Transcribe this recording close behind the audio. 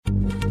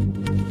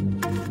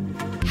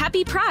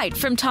Happy Pride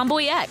from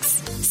Tomboy X,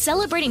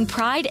 celebrating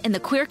pride and the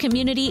queer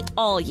community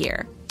all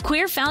year.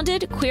 Queer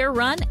founded, queer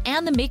run,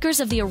 and the makers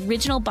of the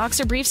original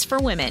boxer briefs for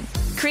women,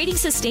 creating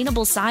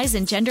sustainable size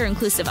and gender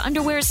inclusive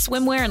underwear,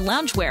 swimwear, and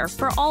loungewear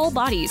for all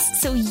bodies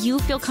so you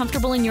feel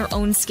comfortable in your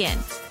own skin.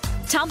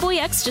 Tomboy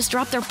X just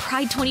dropped their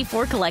Pride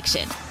 24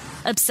 collection.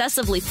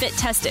 Obsessively fit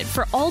tested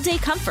for all day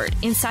comfort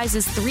in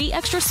sizes 3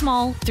 extra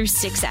small through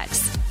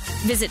 6X.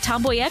 Visit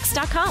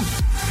tomboyx.com.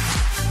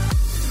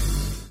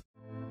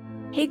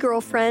 Hey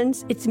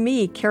girlfriends, it's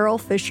me, Carol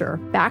Fisher,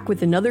 back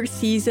with another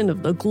season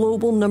of the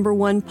global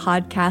 #1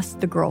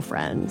 podcast, The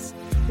Girlfriends.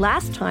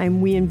 Last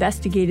time, we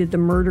investigated the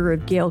murder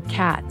of Gail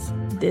Katz.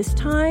 This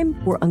time,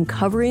 we're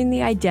uncovering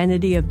the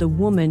identity of the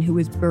woman who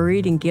was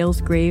buried in Gail's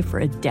grave for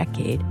a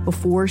decade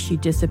before she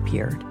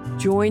disappeared.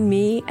 Join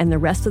me and the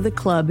rest of the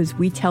club as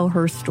we tell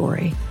her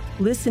story.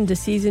 Listen to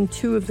Season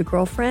 2 of The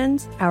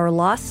Girlfriends, Our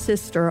Lost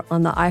Sister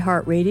on the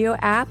iHeartRadio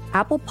app,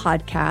 Apple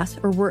Podcasts,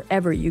 or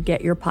wherever you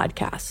get your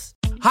podcasts.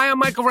 Hi, I'm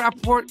Michael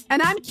Rappaport.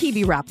 And I'm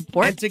Kibi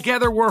Rappaport. And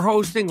together we're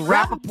hosting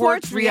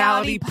Rappaport's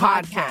Reality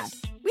Podcast.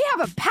 We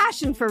have a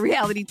passion for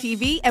reality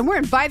TV, and we're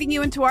inviting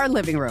you into our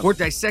living room. We're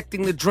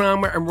dissecting the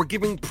drama, and we're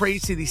giving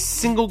praise to the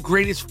single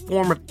greatest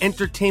form of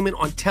entertainment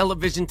on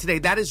television today.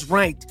 That is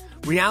right.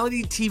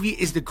 Reality TV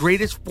is the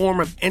greatest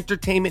form of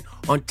entertainment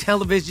on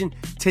television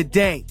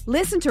today.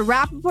 Listen to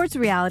Rappaport's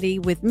Reality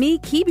with me,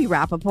 Kibi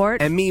Rappaport.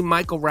 And me,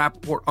 Michael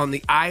Rappaport, on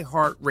the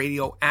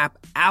iHeartRadio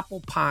app,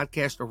 Apple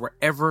Podcast, or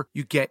wherever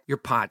you get your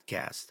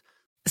podcast.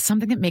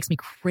 Something that makes me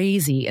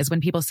crazy is when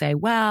people say,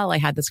 well, I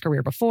had this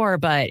career before,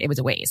 but it was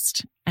a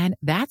waste. And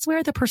that's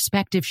where the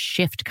perspective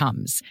shift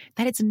comes,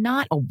 that it's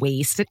not a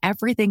waste, that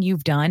everything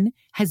you've done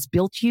has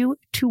built you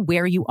to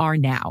where you are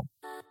now.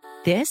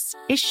 This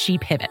is She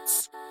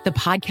Pivots, the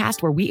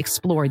podcast where we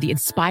explore the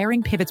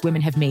inspiring pivots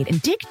women have made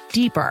and dig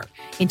deeper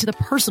into the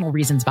personal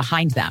reasons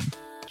behind them.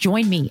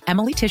 Join me,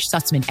 Emily Tish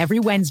Sussman, every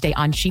Wednesday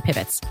on She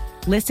Pivots.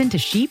 Listen to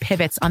She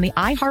Pivots on the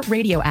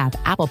iHeartRadio app,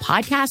 Apple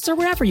Podcasts, or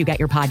wherever you get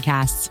your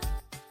podcasts.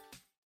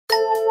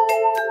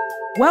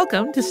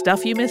 Welcome to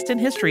Stuff You Missed in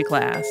History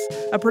Class,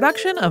 a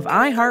production of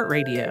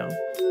iHeartRadio.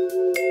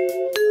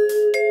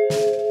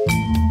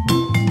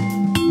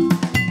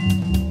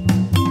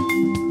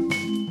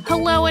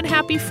 Hello and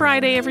happy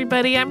Friday,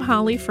 everybody. I'm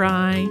Holly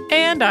Fry.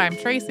 And I'm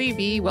Tracy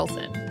V.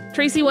 Wilson.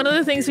 Tracy, one of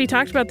the things we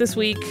talked about this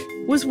week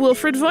was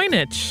Wilfred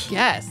Voynich.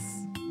 Yes.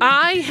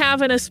 I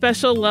have a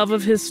special love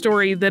of his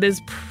story that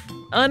is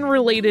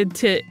unrelated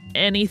to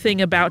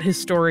anything about his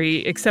story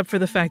except for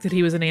the fact that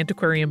he was an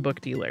antiquarian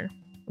book dealer,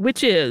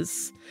 which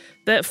is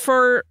that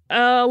for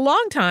a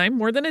long time,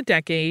 more than a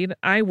decade,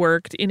 I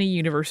worked in a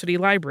university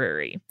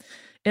library.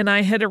 And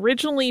I had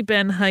originally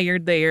been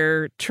hired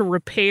there to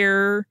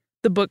repair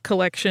the book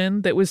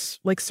collection that was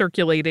like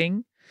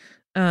circulating,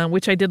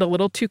 which I did a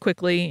little too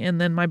quickly. And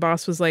then my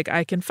boss was like,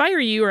 I can fire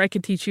you or I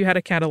can teach you how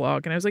to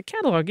catalog. And I was like,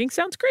 cataloging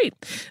sounds great.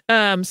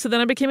 So then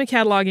I became a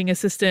cataloging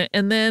assistant.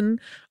 And then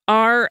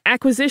our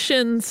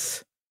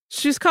acquisitions,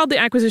 she was called the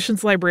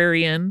acquisitions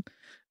librarian,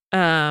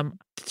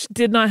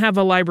 did not have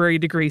a library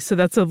degree. So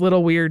that's a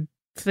little weird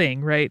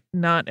thing, right?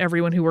 Not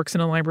everyone who works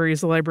in a library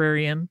is a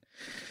librarian.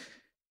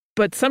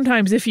 But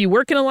sometimes if you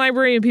work in a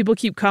library and people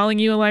keep calling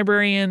you a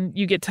librarian,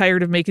 you get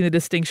tired of making the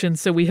distinction.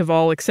 So we have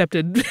all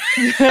accepted,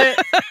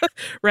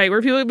 right?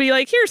 Where people would be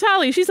like, here's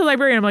Holly, she's a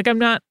librarian. I'm like, I'm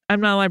not a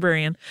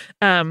librarian.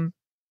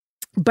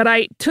 But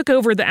I took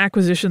over the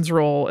acquisitions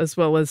role as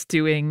well as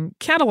doing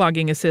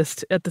cataloging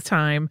assist at the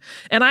time.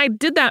 And I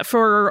did that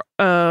for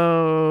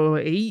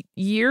 8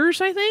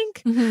 years, I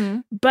think.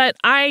 Mm-hmm. But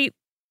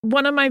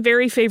one of my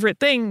very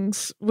favorite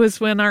things was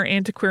when our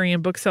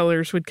antiquarian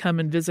booksellers would come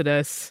and visit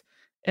us.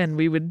 And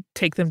we would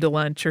take them to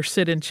lunch or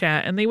sit and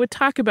chat. And they would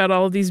talk about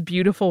all of these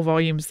beautiful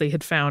volumes they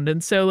had found.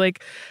 And so,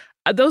 like,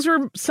 those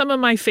were some of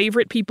my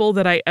favorite people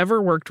that I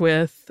ever worked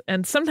with.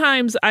 And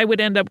sometimes I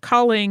would end up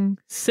calling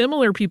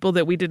similar people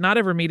that we did not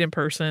ever meet in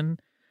person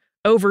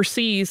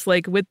overseas,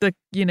 like with the,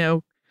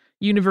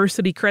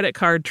 university credit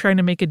card, trying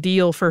to make a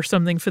deal for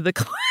something for the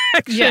collection.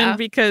 Yeah.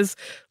 Because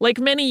like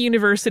many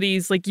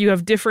universities, like you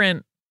have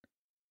different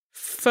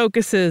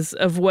focuses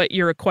of what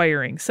you're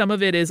acquiring. Some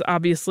of it is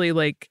obviously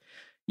like,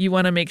 you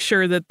want to make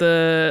sure that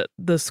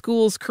the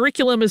school's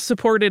curriculum is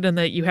supported and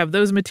that you have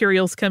those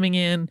materials coming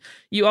in.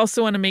 You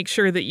also want to make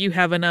sure that you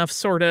have enough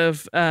sort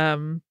of,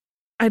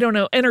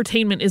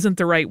 entertainment isn't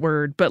the right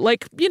word, but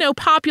like,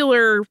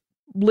 popular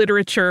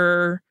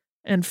literature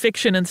and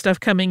fiction and stuff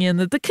coming in,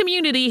 that the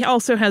community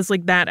also has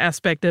like that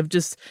aspect of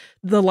just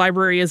the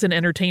library as an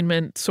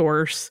entertainment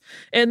source.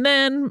 And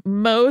then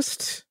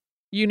most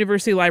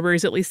university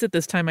libraries, at least at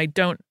this time, I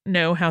don't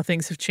know how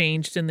things have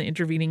changed in the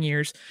intervening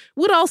years,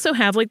 would also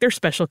have like their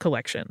special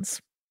collections.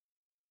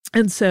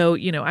 And so,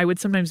 I would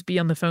sometimes be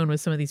on the phone with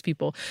some of these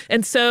people.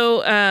 And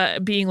so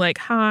being like,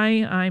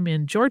 hi, I'm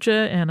in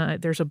Georgia and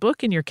there's a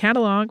book in your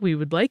catalog. We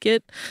would like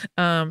it.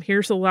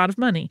 Here's a lot of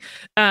money,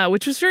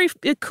 which was very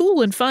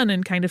cool and fun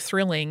and kind of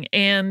thrilling.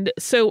 And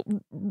so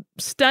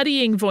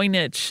studying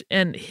Voynich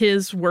and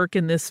his work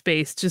in this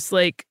space, just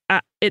like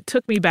it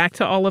took me back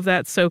to all of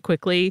that so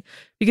quickly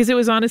because it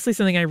was honestly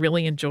something I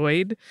really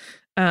enjoyed.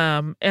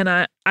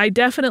 And I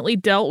definitely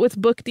dealt with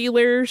book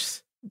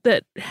dealers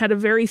that had a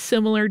very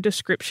similar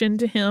description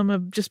to him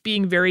of just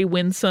being very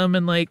winsome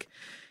and like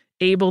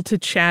able to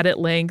chat at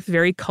length,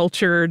 very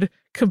cultured,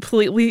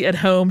 completely at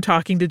home,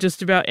 talking to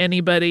just about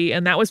anybody.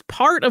 And that was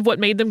part of what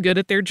made them good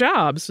at their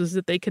jobs, was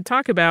that they could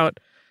talk about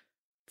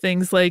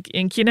things like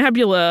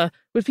incunabula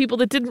with people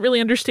that didn't really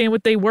understand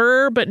what they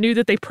were, but knew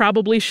that they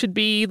probably should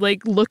be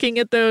like looking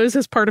at those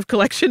as part of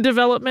collection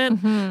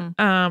development.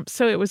 Mm-hmm.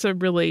 So it was a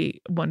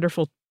really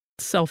wonderful,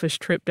 selfish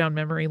trip down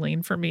memory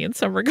lane for me in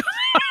some regards.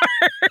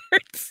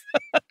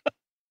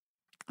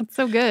 That's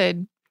so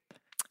good.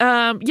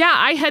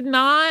 I had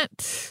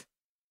not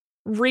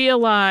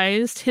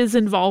realized his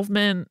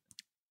involvement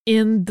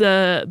in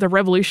the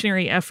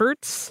revolutionary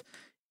efforts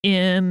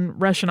in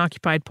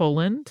Russian-occupied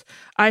Poland.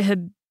 I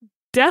had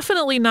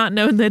definitely not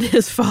known that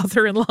his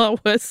father-in-law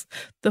was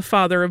the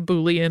father of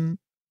Boolean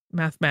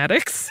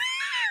mathematics.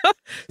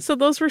 So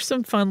those were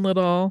some fun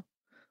little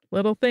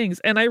things.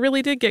 And I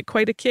really did get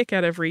quite a kick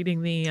out of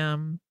reading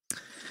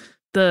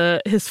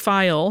his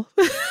file.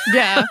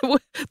 Yeah.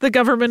 The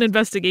government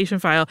investigation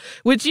file,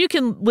 which you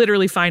can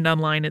literally find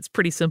online. It's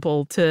pretty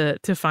simple to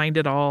find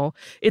it all.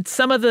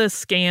 Some of the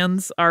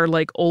scans are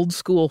like old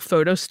school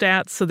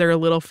photostats, so they're a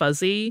little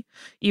fuzzy.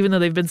 Even though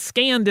they've been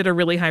scanned at a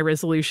really high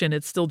resolution,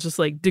 it's still just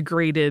like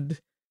degraded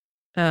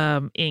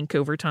ink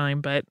over time.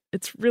 But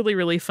it's really,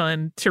 really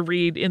fun to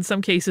read. In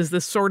some cases,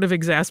 this sort of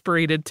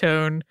exasperated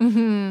tone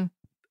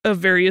of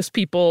various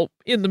people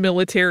in the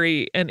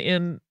military and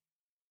in,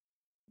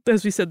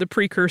 as we said, the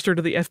precursor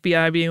to the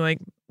FBI being like,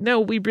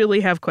 no, we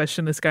really have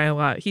questioned this guy a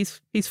lot.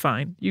 He's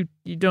fine. You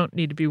don't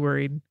need to be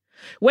worried.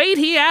 Wait,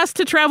 he asked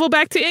to travel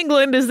back to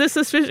England. Is this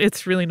suspicious?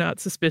 It's really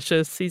not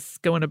suspicious. He's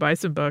going to buy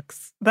some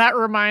books. That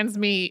reminds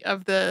me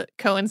of the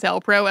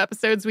COINTELPRO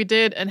episodes we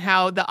did and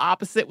how the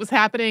opposite was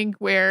happening,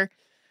 where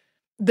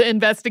the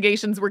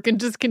investigations were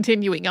just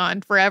continuing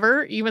on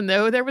forever, even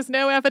though there was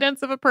no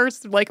evidence of a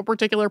person, like a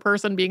particular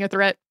person being a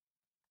threat.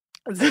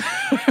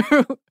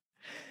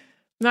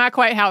 Not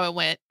quite how it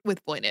went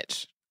with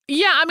Voynich.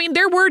 Yeah, I mean,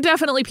 there were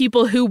definitely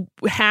people who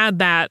had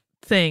that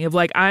thing of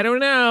like, I don't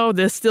know,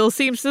 this still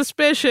seems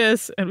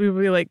suspicious. And we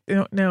would be like,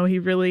 no,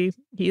 he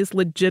is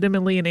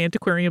legitimately an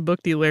antiquarian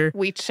book dealer.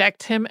 We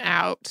checked him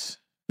out.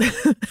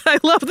 I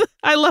love the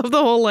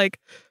whole like,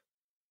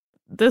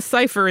 this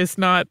cipher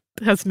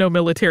has no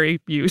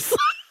military use.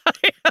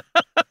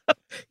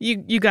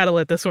 You got to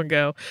let this one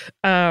go.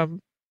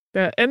 And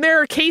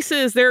there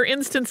are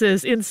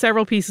instances in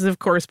several pieces of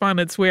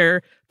correspondence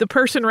where the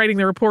person writing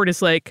the report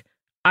is like,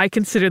 I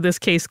consider this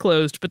case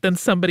closed, but then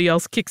somebody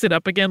else kicks it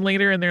up again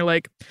later and they're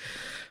like,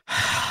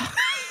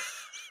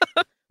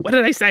 what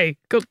did I say?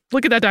 Go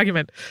look at that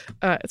document.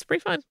 It's pretty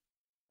fun.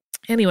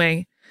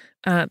 Anyway,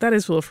 that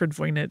is Wilfred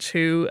Voynich,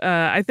 who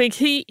I think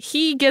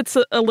he gets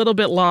a little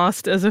bit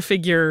lost as a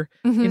figure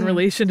in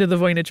relation to the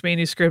Voynich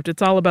manuscript.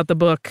 It's all about the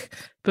book,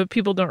 but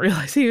people don't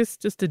realize he was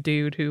just a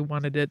dude who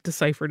wanted it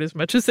deciphered as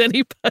much as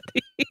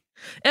anybody.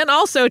 And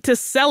also to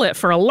sell it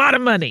for a lot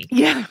of money.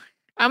 Yeah.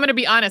 I'm going to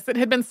be honest. It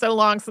had been so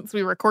long since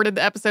we recorded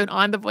the episode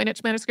on the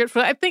Voynich manuscript.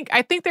 But I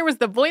think there was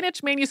the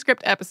Voynich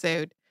manuscript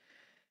episode.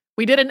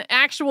 We did an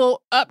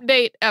actual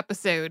update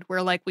episode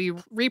where like we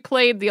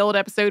replayed the old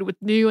episode with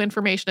new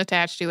information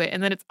attached to it.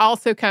 And then it's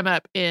also come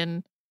up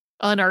in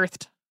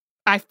Unearthed,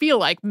 I feel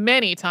like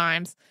many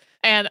times.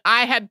 And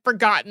I had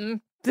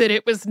forgotten that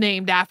it was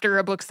named after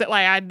a book set.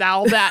 Like I had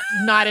all that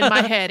not in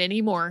my head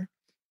anymore.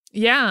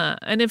 Yeah.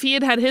 And if he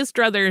had his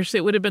druthers,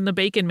 it would have been the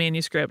Bacon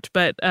manuscript.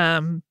 But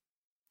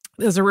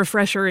as a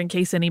refresher, in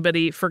case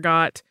anybody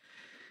forgot,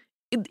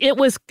 it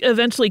was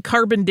eventually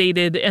carbon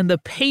dated, and the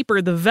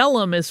paper, the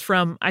vellum, is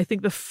from, I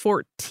think, the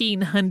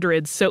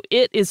 1400s. So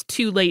it is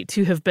too late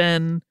to have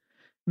been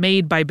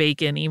made by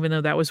Bacon, even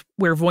though that was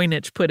where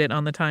Voynich put it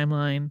on the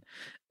timeline.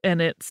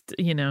 And it's,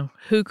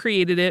 who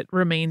created it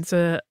remains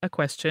a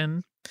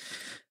question.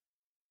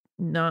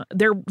 Not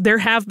there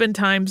have been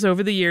times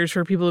over the years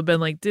where people have been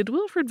like, did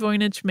Wilfred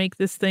Voynich make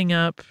this thing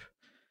up?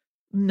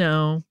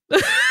 No.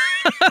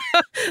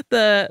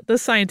 The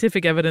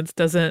scientific evidence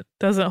doesn't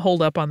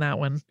hold up on that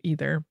one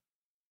either.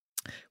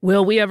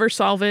 Will we ever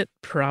solve it?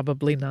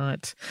 Probably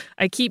not.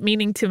 I keep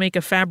meaning to make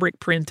a fabric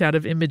print out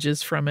of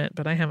images from it,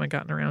 but I haven't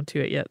gotten around to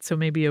it yet. So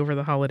maybe over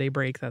the holiday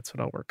break, that's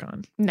what I'll work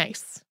on.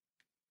 Nice.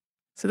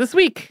 So this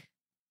week,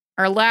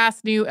 our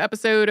last new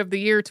episode of the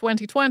year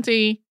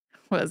 2020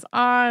 was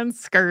on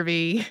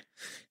scurvy.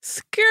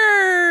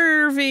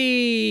 Scurvy!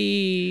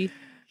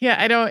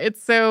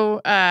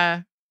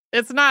 Yeah,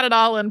 it's not at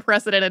all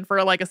unprecedented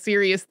for like a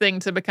serious thing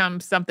to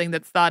become something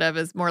that's thought of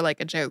as more like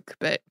a joke,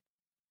 but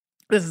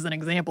this is an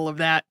example of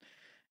that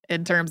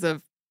in terms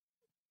of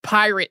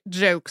pirate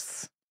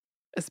jokes,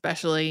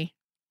 especially.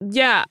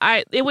 Yeah,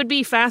 it would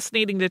be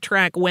fascinating to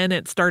track when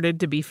it started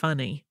to be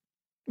funny.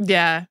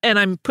 Yeah. And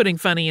I'm putting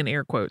funny in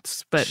air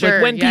quotes, but Sure,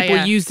 like when yeah, people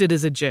yeah. used it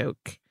as a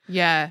joke.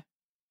 Yeah.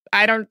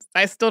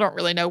 I still don't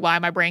really know why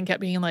my brain kept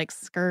being like,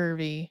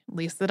 scurvy. At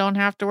least I don't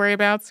have to worry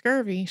about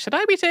scurvy. Should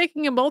I be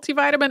taking a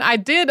multivitamin? I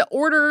did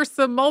order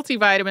some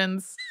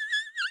multivitamins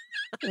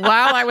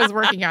while I was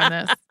working on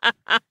this.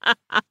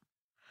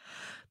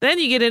 Then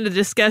you get into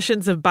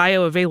discussions of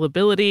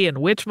bioavailability and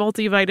which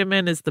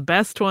multivitamin is the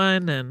best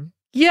one. And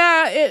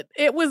Yeah,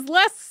 it was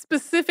less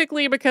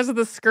specifically because of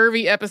the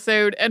scurvy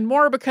episode and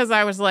more because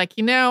I was like,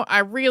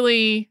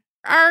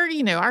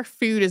 our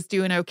food is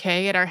doing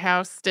okay at our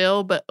house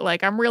still, but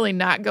like I'm really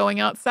not going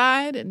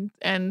outside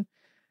and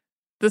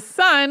the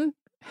sun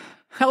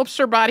helps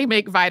your body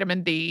make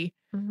vitamin D.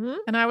 mm-hmm.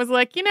 And I was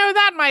like,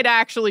 that might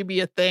actually be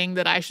a thing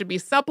that I should be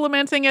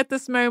supplementing at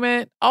this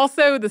moment.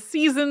 Also, the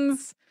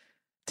seasons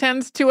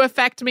tend to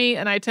affect me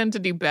and I tend to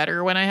do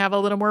better when I have a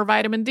little more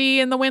vitamin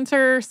D in the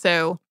winter.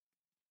 So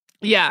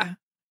yeah,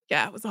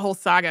 it was a whole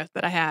saga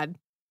that I had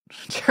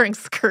during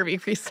scurvy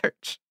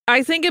research.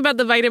 I think about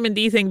the vitamin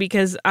D thing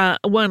because,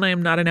 one, I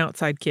am not an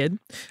outside kid.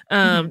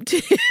 I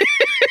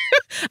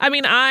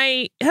mean,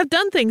 I have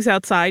done things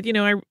outside.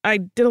 I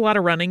did a lot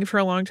of running for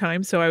a long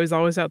time, so I was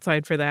always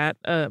outside for that.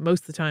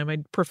 Most of the time,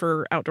 I'd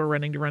prefer outdoor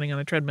running to running on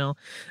a treadmill.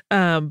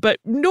 But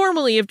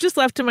normally, if just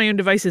left to my own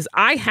devices,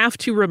 I have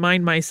to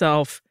remind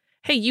myself,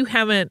 hey, you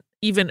haven't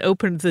even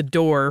opened the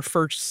door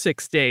for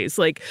 6 days.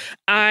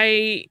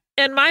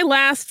 And my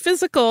last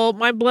physical,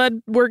 my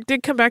blood work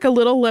did come back a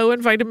little low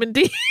in vitamin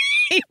D,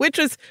 which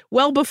was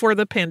well before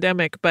the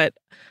pandemic. But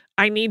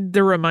I need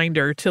the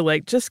reminder to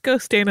just go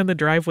stand in the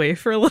driveway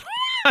for a little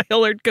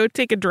while or go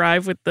take a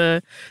drive with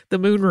the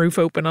moonroof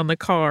open on the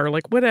car,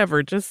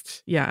 whatever.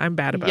 I'm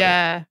bad about it.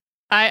 Yeah.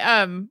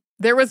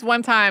 There was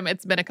one time,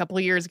 it's been a couple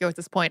of years ago at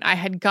this point, I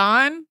had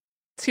gone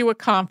to a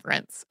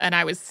conference and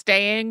I was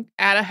staying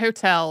at a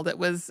hotel that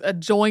was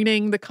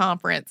adjoining the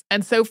conference.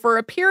 And so for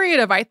a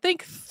period of, I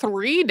think,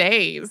 3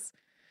 days,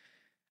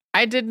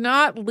 I did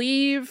not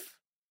leave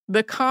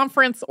the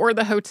conference or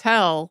the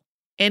hotel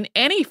in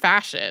any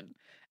fashion.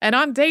 And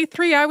on day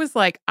 3, I was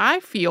like, I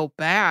feel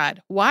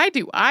bad. Why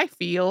do I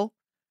feel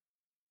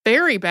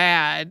very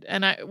bad?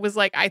 And I was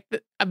like,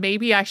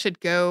 maybe I should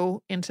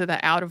go into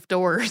the out of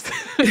doors.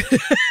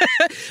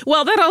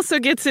 Well, that also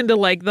gets into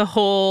the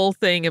whole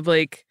thing of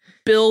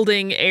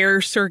building air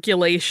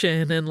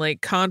circulation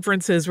and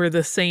conferences where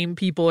the same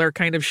people are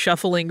kind of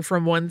shuffling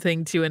from one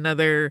thing to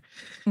another.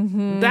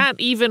 Mm-hmm. That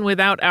even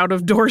without out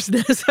of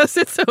doorsness has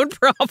its own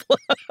problems.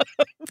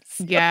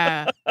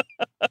 Yeah.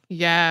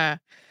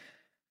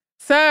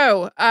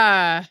 So,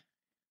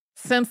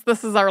 since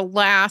this is our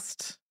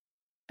last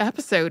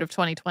episode of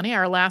 2020,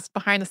 our last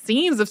behind the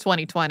scenes of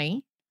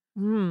 2020,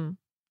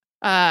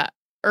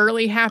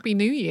 early Happy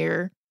New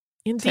Year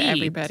to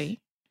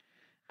everybody.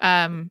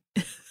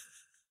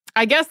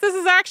 I guess this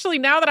is actually,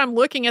 now that I'm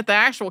looking at the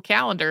actual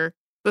calendar,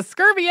 the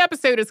scurvy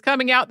episode is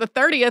coming out the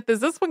 30th. Is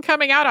this one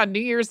coming out on New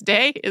Year's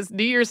Day? Is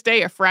New Year's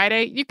Day a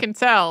Friday? You can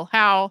tell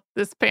how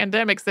this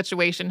pandemic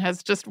situation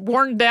has just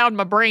worn down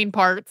my brain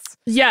parts.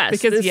 Yes.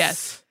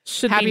 Because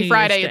Happy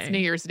Friday, Day. It's New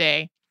Year's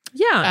Day.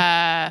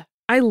 Yeah.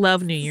 I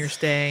love New Year's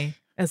Day,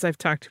 as I've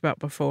talked about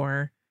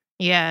before.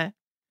 Yeah.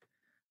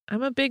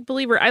 I'm a big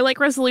believer. I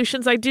like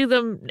resolutions. I do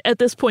them at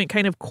this point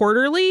kind of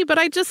quarterly, but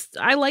I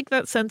like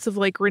that sense of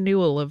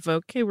renewal of,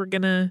 okay, we're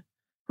going to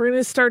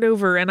start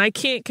over. And I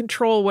can't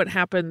control what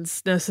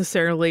happens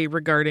necessarily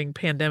regarding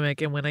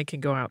pandemic and when I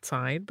can go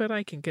outside, but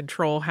I can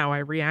control how I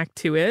react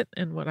to it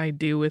and what I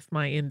do with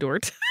my indoor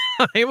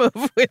time,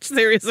 of which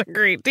there is a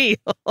great deal.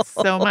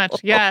 So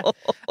much. Yeah.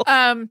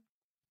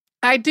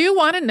 I do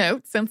want to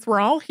note, since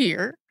we're all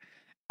here,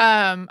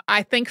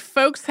 I think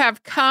folks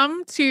have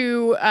come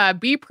to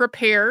be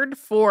prepared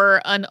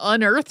for an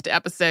Unearthed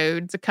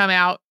episode to come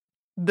out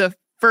the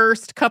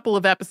first couple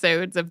of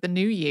episodes of the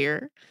new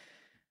year.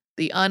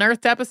 The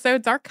Unearthed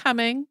episodes are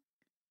coming,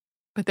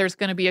 but there's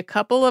going to be a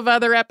couple of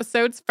other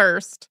episodes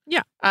first.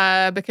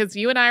 Yeah. Because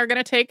you and I are going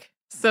to take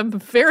some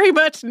very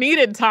much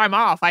needed time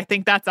off. I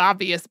think that's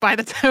obvious by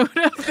the tone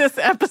of this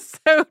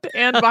episode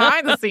and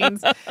behind the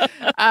scenes.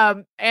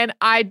 And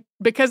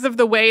because of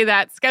the way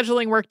that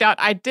scheduling worked out,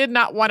 I did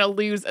not want to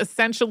lose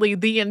essentially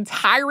the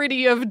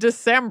entirety of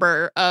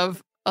December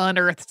of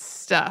Unearthed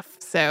stuff.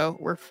 So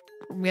we're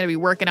going to be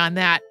working on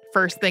that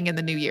first thing in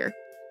the new year.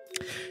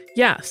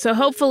 Yeah. So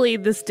hopefully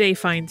this day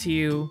finds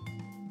you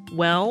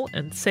well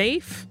and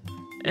safe.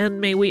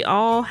 And may we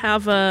all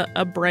have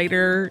a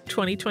brighter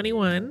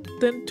 2021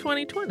 than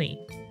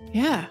 2020.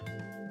 Yeah.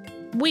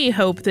 We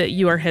hope that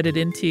you are headed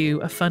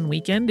into a fun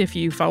weekend if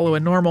you follow a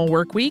normal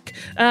work week.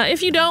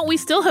 If you don't, we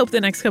still hope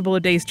the next couple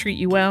of days treat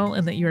you well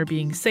and that you are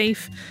being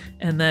safe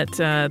and that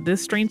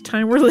this strange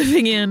time we're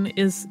living in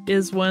is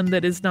one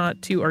that is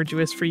not too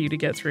arduous for you to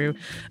get through.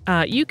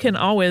 You can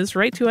always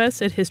write to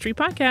us at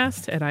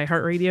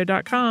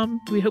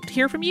historypodcast@iheartradio.com. We hope to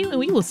hear from you, and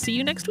we will see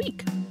you next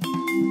week.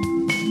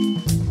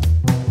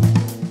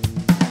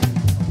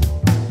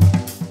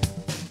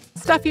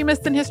 Stuff You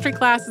Missed in History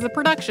Class is a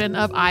production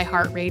of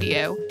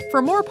iHeartRadio. For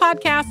more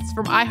podcasts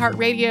from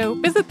iHeartRadio,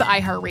 visit the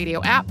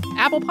iHeartRadio app,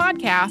 Apple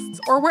Podcasts,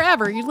 or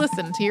wherever you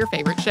listen to your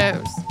favorite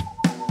shows.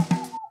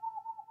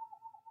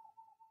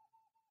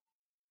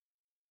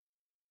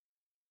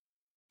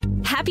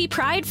 Happy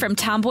Pride from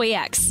Tomboy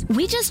X.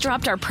 We just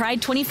dropped our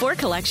Pride 24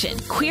 collection.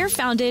 Queer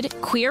founded,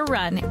 queer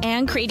run,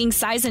 and creating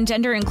size and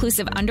gender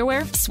inclusive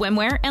underwear,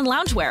 swimwear, and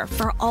loungewear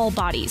for all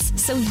bodies,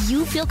 so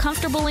you feel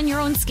comfortable in your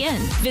own skin.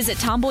 Visit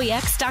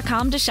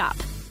tomboyx.com to shop.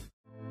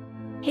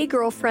 Hey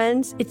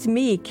girlfriends, it's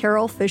me,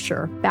 Carol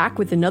Fisher, back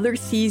with another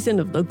season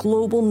of the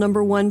global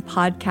 #1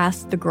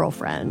 podcast, The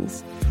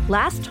Girlfriends.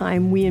 Last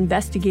time, we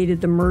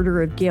investigated the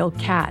murder of Gail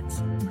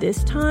Katz.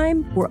 This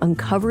time, we're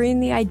uncovering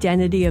the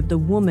identity of the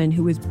woman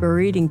who was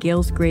buried in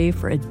Gail's grave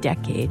for a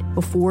decade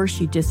before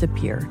she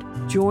disappeared.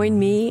 Join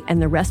me and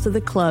the rest of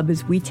the club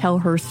as we tell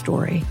her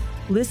story.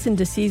 Listen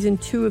to Season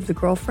 2 of The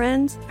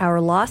Girlfriends,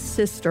 Our Lost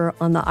Sister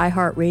on the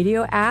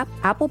iHeartRadio app,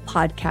 Apple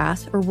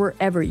Podcasts, or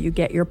wherever you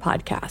get your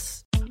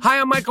podcasts. Hi,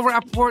 I'm Michael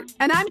Rappaport.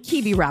 And I'm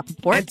Kibi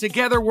Rappaport. And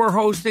together we're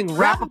hosting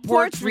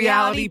Rappaport's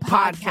Reality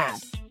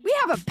Podcast. We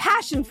have a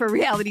passion for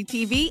reality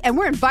TV, and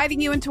we're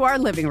inviting you into our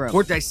living room.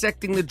 We're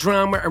dissecting the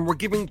drama, and we're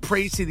giving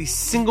praise to the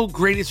single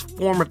greatest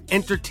form of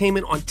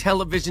entertainment on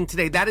television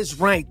today. That is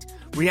right.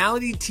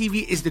 Reality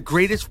TV is the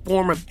greatest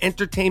form of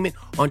entertainment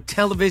on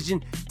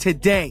television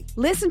today.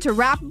 Listen to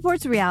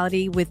Rappaport's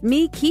Reality with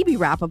me, Kibi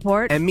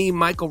Rappaport. And me,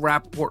 Michael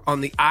Rappaport, on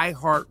the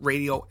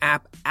iHeartRadio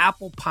app,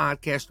 Apple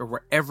Podcast, or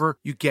wherever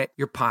you get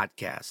your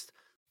podcast.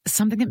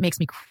 Something that makes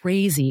me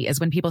crazy is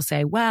when people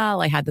say,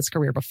 well, I had this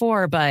career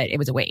before, but it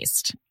was a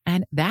waste.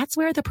 And that's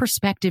where the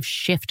perspective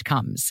shift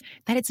comes,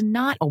 that it's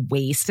not a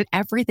waste, that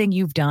everything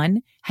you've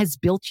done has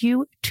built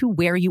you to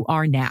where you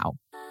are now.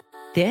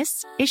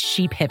 This is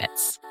She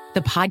Pivots,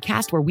 the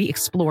podcast where we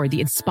explore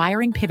the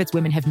inspiring pivots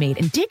women have made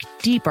and dig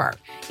deeper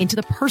into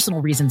the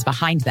personal reasons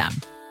behind them.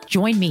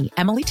 Join me,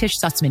 Emily Tish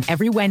Sussman,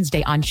 every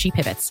Wednesday on She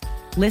Pivots.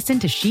 Listen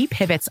to She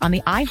Pivots on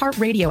the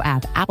iHeartRadio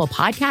app, Apple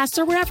Podcasts,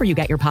 or wherever you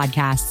get your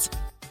podcasts.